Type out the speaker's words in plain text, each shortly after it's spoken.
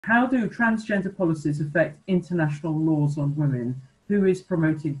How do transgender policies affect international laws on women? Who is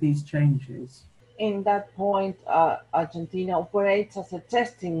promoting these changes? In that point, Argentina operates as a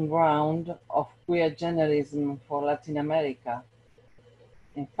testing ground of queer genderism for Latin America.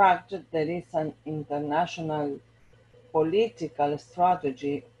 In fact, there is an international political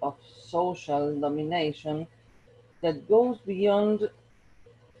strategy of social domination that goes beyond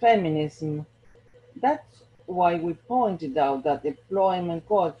feminism. That's why we pointed out that the employment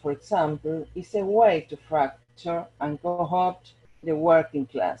code, for example, is a way to fracture and co-opt the working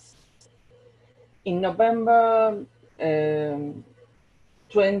class. In November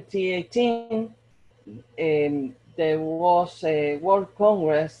 2018, there was a World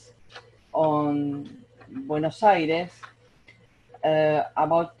Congress on Buenos Aires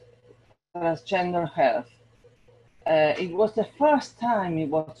about transgender health. It was the first time it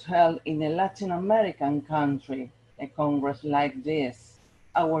was held in a Latin American country, a congress like this.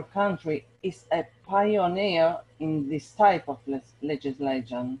 Our country is a pioneer in this type of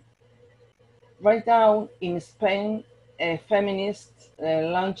legislation. Right now in Spain, feminists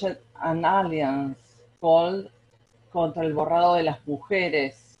launched an alliance called Contra el Borrado de las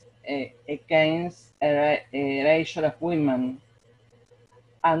Mujeres, against Erasure of Women.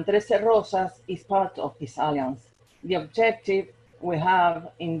 And Trece Rosas is part of this alliance. The objective we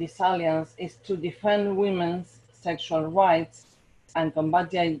have in this alliance is to defend women's sexual rights and combat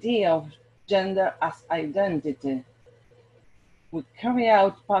the idea of gender as identity. We carry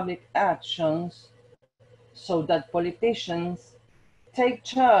out public actions so that politicians take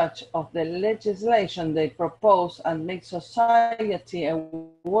charge of the legislation they propose and make society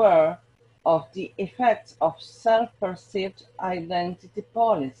aware of the effects of self-perceived identity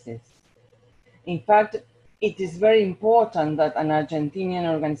policies. In fact, it is very important that an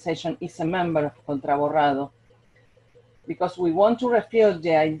Argentinian organization is a member of Contra el Borrado, because we want to refute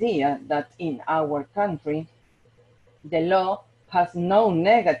the idea that in our country, the law has no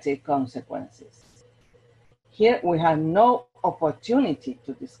negative consequences. Here we have no opportunity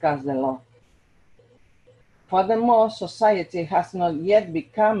to discuss the law. Furthermore, society has not yet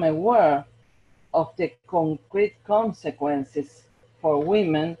become aware of the concrete consequences for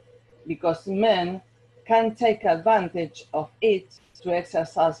women, because men can take advantage of it to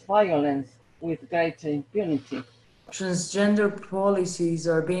exercise violence with greater impunity. Transgender policies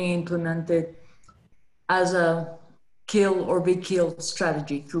are being implemented as a kill or be killed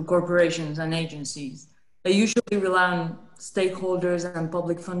strategy through corporations and agencies. They usually rely on stakeholders and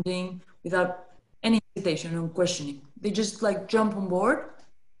public funding without any hesitation or questioning. They just like jump on board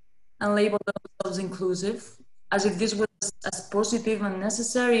and label themselves inclusive, as if this was as positive and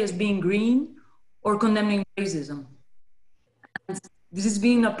necessary as being green or condemning racism. And this is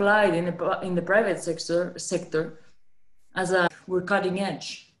being applied in the private sector as we're cutting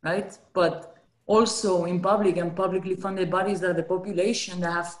edge, right? But also in public and publicly funded bodies that the population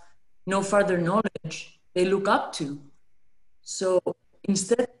that have no further knowledge, they look up to. So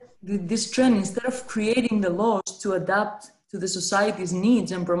instead, this trend, instead of creating the laws to adapt to the society's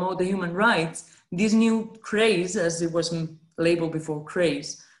needs and promote the human rights, this new craze, as it was labeled before,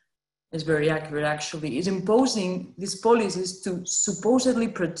 craze, is very accurate actually, is imposing these policies to supposedly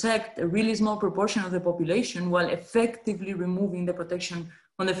protect a really small proportion of the population while effectively removing the protection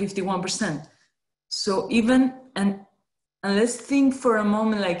on the 51%. So and let's think for a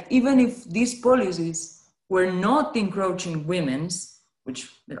moment, like even if these policies were not encroaching women's, which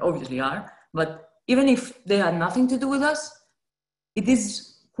they obviously are, but even if they had nothing to do with us, it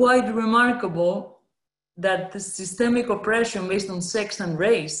is quite remarkable that the systemic oppression based on sex and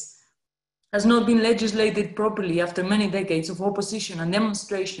race has not been legislated properly after many decades of opposition and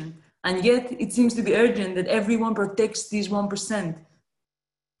demonstration, and yet it seems to be urgent that everyone protects these 1%,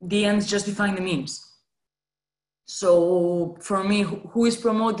 the ends justifying the means. So for me, who is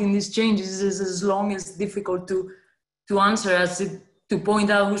promoting these changes is as long as difficult to answer as to point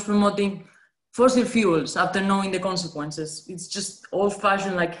out who's promoting fossil fuels after knowing the consequences. It's just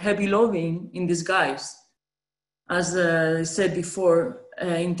old-fashioned, like heavy lobbying in disguise. As I said before,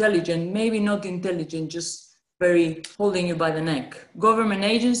 intelligent, maybe not intelligent, just very holding you by the neck. Government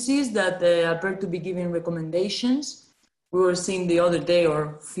agencies that appear to be giving recommendations. We were seeing the other day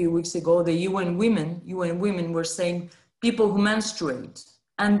or a few weeks ago, the UN women were saying people who menstruate.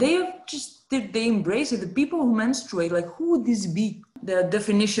 And they embrace it. The people who menstruate, like who would this be? The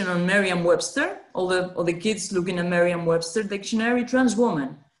definition on Merriam-Webster, all the kids looking at Merriam-Webster dictionary, trans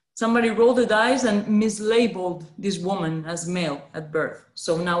woman. Somebody rolled the dice and mislabeled this woman as male at birth.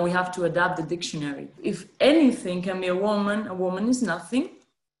 So now we have to adapt the dictionary. If anything can be a woman is nothing.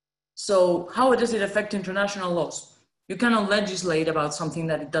 So how does it affect international laws? You cannot legislate about something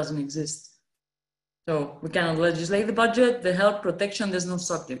that it doesn't exist. So we cannot legislate the budget, the health protection, there's no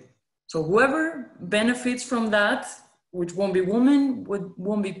subject. So whoever benefits from that, which won't be women,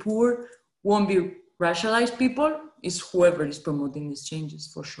 won't be poor, won't be racialized people, is whoever is promoting these changes,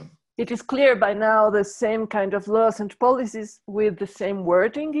 for sure. It is clear by now the same kind of laws and policies with the same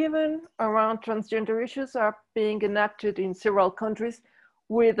wording even around transgender issues are being enacted in several countries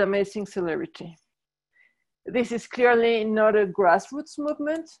with amazing celerity. This is clearly not a grassroots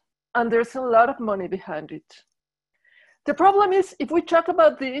movement, and there's a lot of money behind it. The problem is, if we talk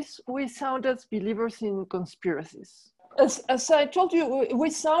about this, we sound as believers in conspiracies. As I told you, we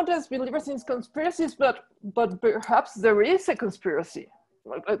sound as believers in conspiracies, but perhaps there is a conspiracy.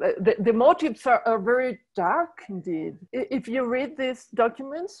 The motives are very dark indeed. If you read these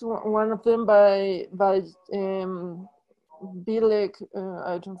documents, one of them by Bilek,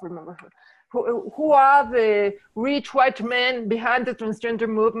 I don't remember her, who are the rich white men behind the transgender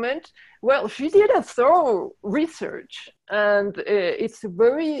movement? Well, she did a thorough research, and it's a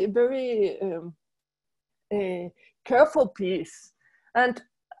very, very careful piece. And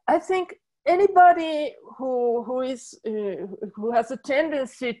I think anybody who has a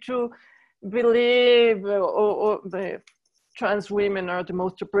tendency to believe or the trans women are the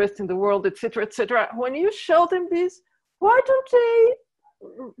most oppressed in the world, etc., when you show them this, why don't they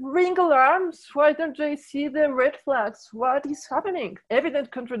ring alarms? Why don't they see the red flags? What is happening?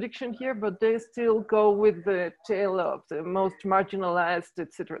 Evident contradiction here, but they still go with the tale of the most marginalized,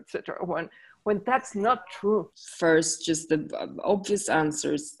 etc., when that's not true. First, just the obvious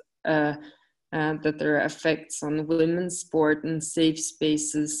answers that there are effects on women's sport and safe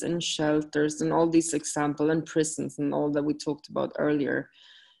spaces and shelters and all these examples, and prisons and all that we talked about earlier.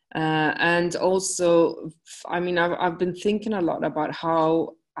 And also, I mean, I've been thinking a lot about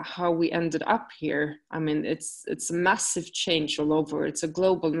how we ended up here. I mean, it's a massive change all over. It's a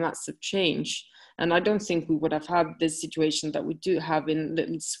global massive change. And I don't think we would have had this situation that we do have in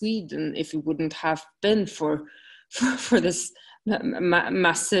little Sweden if it wouldn't have been for this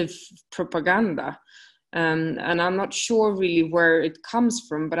massive propaganda. And I'm not sure really where it comes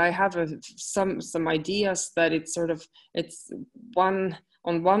from, but I have some ideas that it's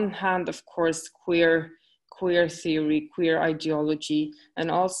on one hand, of course, queer theory, queer ideology,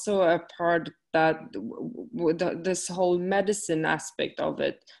 and also a part that this whole medicine aspect of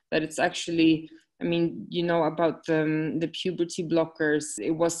it, that it's actually, I mean, you know, about the puberty blockers,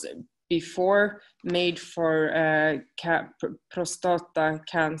 it was before made for prostata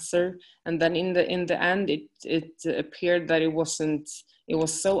cancer, and then in the end it appeared that it was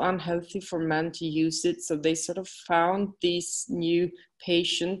so unhealthy for men to use it, so they sort of found this new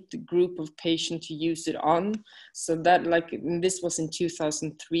group of patients to use it on. So that, like, this was in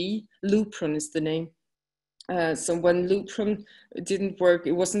 2003. Lupron is the name. So when Lupron didn't work,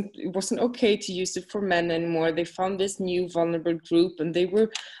 it wasn't okay to use it for men anymore. They found this new vulnerable group, and they were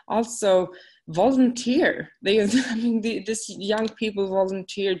also volunteer. These young people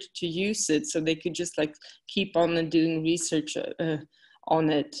volunteered to use it, so they could just like keep on and doing research on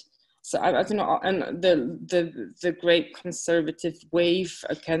it. So I don't know, and the great conservative wave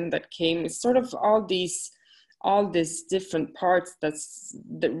again that came, it's sort of all these different parts that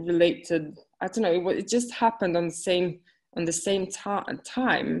relate to, I don't know, it just happened on the same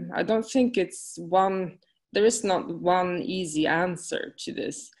time. I don't think there is not one easy answer to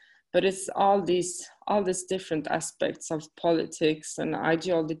this, but it's all these different aspects of politics and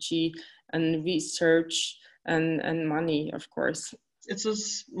ideology and research and money, of course. It's a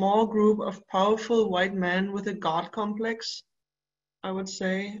small group of powerful white men with a God complex, I would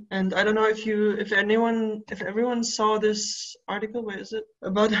say. And I don't know if everyone saw this article, where is it?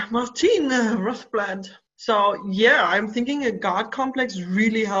 About Martine Rothblatt. So yeah, I'm thinking a God complex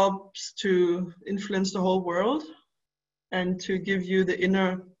really helps to influence the whole world and to give you the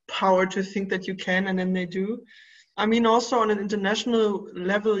inner power to think that you can, and then they do. I mean, also on an international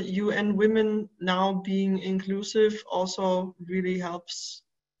level, UN Women now being inclusive also really helps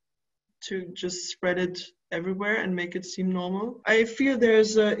to just spread it everywhere and make it seem normal. I feel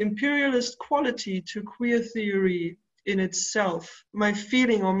there's an imperialist quality to queer theory in itself. My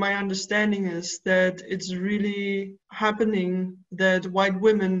feeling or my understanding is that it's really happening that white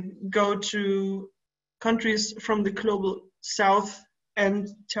women go to countries from the global south and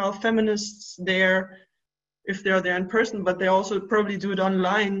tell feminists there, if they're there in person, but they also probably do it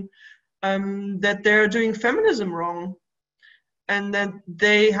online, that they're doing feminism wrong and that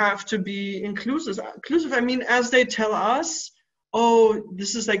they have to be inclusive. I mean, as they tell us, oh,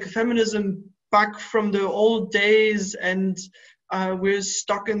 this is like feminism back from the old days, and we're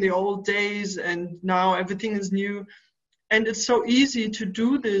stuck in the old days and now everything is new. And it's so easy to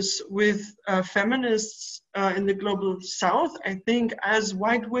do this with feminists in the global south, I think, as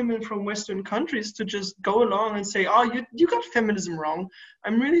white women from Western countries, to just go along and say, oh, you got feminism wrong.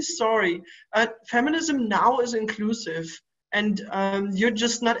 I'm really sorry. Feminism now is inclusive, and you're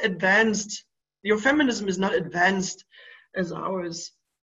just not advanced. Your feminism is not advanced as ours.